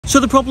So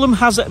the problem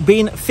has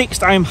been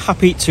fixed, I am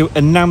happy to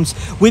announce.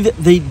 With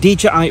the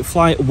DJI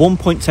Fly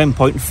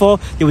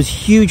 1.10.4, there was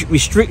huge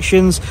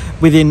restrictions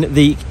within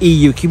the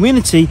EU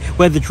community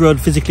where the drone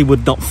physically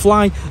would not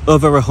fly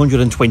over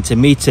 120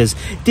 meters.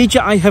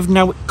 DJI have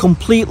now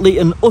completely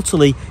and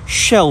utterly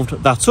shelved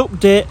that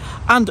update,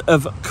 and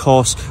of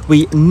course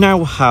we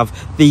now have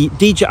the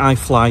DJI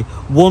Fly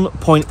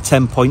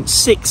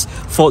 1.10.6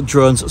 for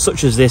drones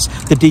such as this,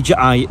 the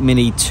DJI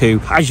Mini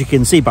 2. As you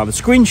can see by the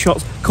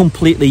screenshots,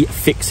 completely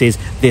fixes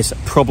this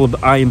problem,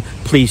 I am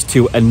pleased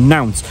to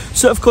announce.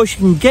 So of course you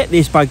can get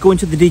this by going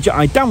to the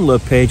DJI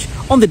download page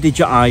on the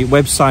DJI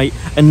website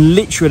and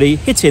literally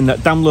hitting that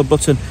download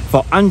button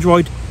for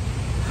Android,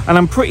 and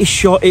I'm pretty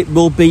sure it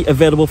will be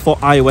available for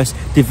iOS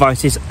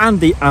devices and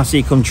the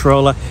RC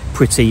controller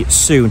pretty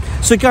soon.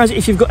 So guys,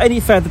 if you've got any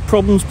further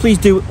problems, please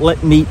do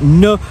let me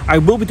know. I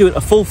will be doing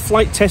a full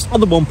flight test on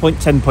the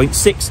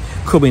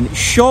 1.10.6 coming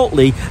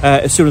shortly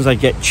as soon as I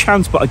get a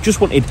chance, but I just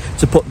wanted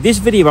to put this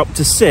video up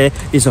to say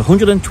this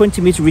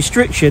 120 meter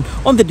restriction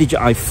on the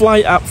DJI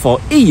Fly app for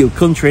EU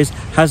countries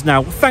has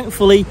now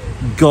thankfully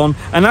gone,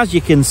 and as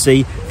you can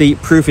see, the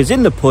proof is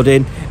in the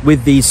pudding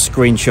with these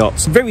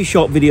screenshots. Very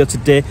short video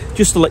today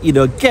just to let you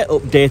know, get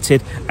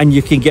updated and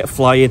you can get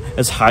flying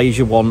as high as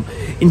you want.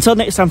 Until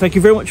next time, thank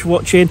you very much for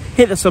watching.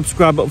 Hit the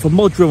subscribe button for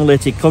more drone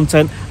related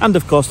content, and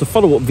of course the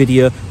follow-up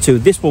video to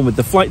this one with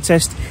the flight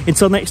test.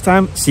 Until next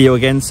time, see you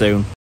again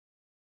soon.